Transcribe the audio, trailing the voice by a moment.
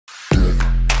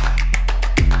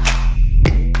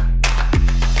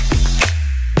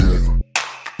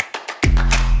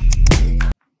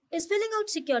filling out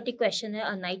security questionnaire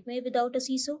a nightmare without a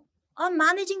CISO? Or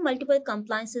managing multiple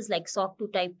compliances like SOC 2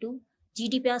 Type 2?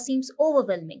 GDPR seems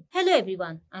overwhelming. Hello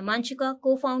everyone, I'm Anshika,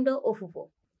 co-founder of Ofofo.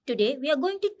 Today we are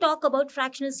going to talk about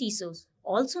fractional CISOs,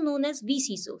 also known as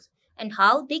vCISOs, and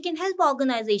how they can help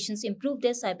organizations improve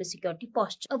their cybersecurity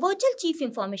posture. A virtual Chief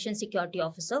Information Security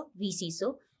Officer,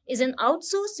 vCISO, is an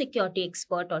outsourced security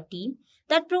expert or team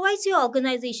that provides your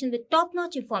organization with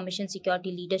top-notch information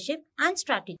security leadership and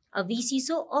strategy. A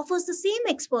vCISO offers the same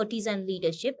expertise and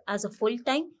leadership as a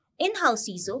full-time in-house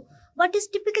CISO, but is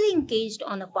typically engaged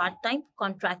on a part-time,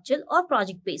 contractual, or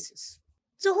project basis.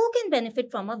 So who can benefit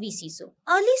from a vCISO?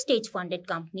 Early-stage funded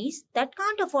companies that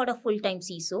can't afford a full-time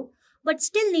CISO but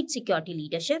still need security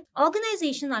leadership,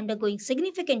 organizations undergoing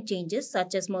significant changes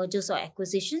such as mergers or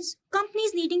acquisitions,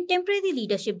 companies needing temporary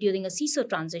leadership during a CISO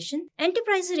transition,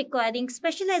 enterprises requiring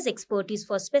specialized expertise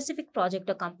for specific project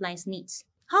or compliance needs.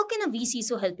 How can a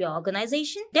vCISO help your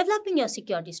organization? Developing your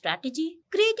security strategy,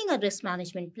 creating a risk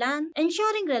management plan,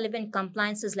 ensuring relevant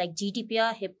compliances like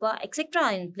GDPR, HIPAA, etc.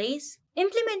 are in place,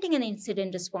 implementing an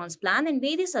incident response plan and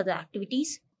various other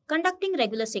activities, conducting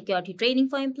regular security training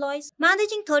for employees,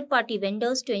 managing third-party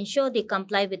vendors to ensure they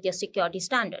comply with your security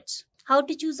standards. How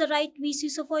to choose the right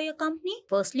vCISO for your company?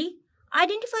 Firstly,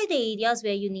 identify the areas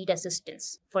where you need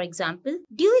assistance. For example,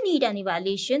 do you need an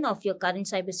evaluation of your current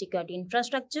cybersecurity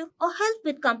infrastructure or help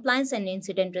with compliance and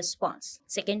incident response?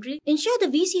 Secondly, ensure the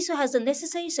vCISO has the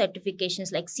necessary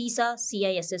certifications like CISA,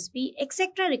 CISSP,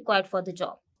 etc. required for the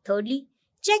job. Thirdly,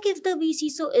 check if the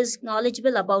vCISO is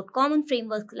knowledgeable about common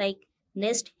frameworks like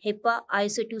NIST, HIPAA,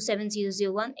 ISO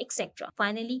 27001, etc.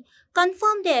 Finally,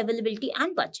 confirm their availability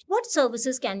and budget. What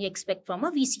services can you expect from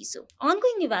a vCISO?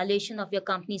 Ongoing evaluation of your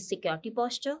company's security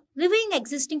posture, reviewing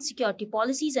existing security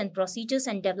policies and procedures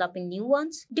and developing new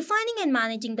ones, defining and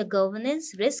managing the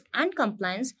governance, risk, and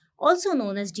compliance, also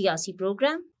known as GRC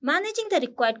program, managing the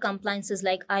required compliances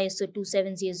like ISO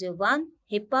 27001,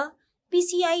 HIPAA,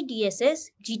 PCI DSS,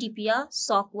 GDPR,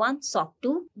 SOC 1, SOC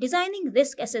 2, designing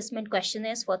risk assessment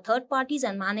questionnaires for third parties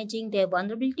and managing their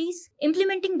vulnerabilities,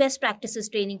 implementing best practices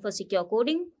training for secure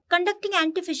coding, conducting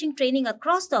anti-phishing training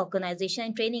across the organization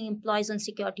and training employees on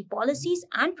security policies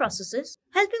and processes,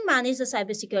 helping manage the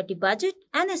cybersecurity budget,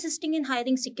 and assisting in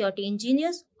hiring security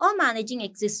engineers or managing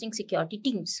existing security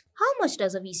teams. How much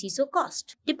does a vCISO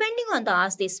cost? Depending on the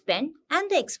hours they spend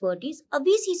and the expertise, a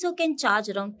vCISO can charge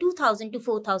around $2,000 to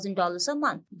 $4,000 a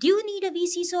month. Do you need a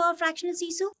vCISO or fractional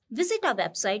CISO? Visit our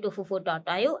website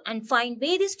ofofo.io and find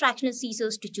various fractional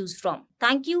CISOs to choose from.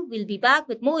 Thank you. We'll be back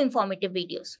with more informative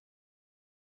videos.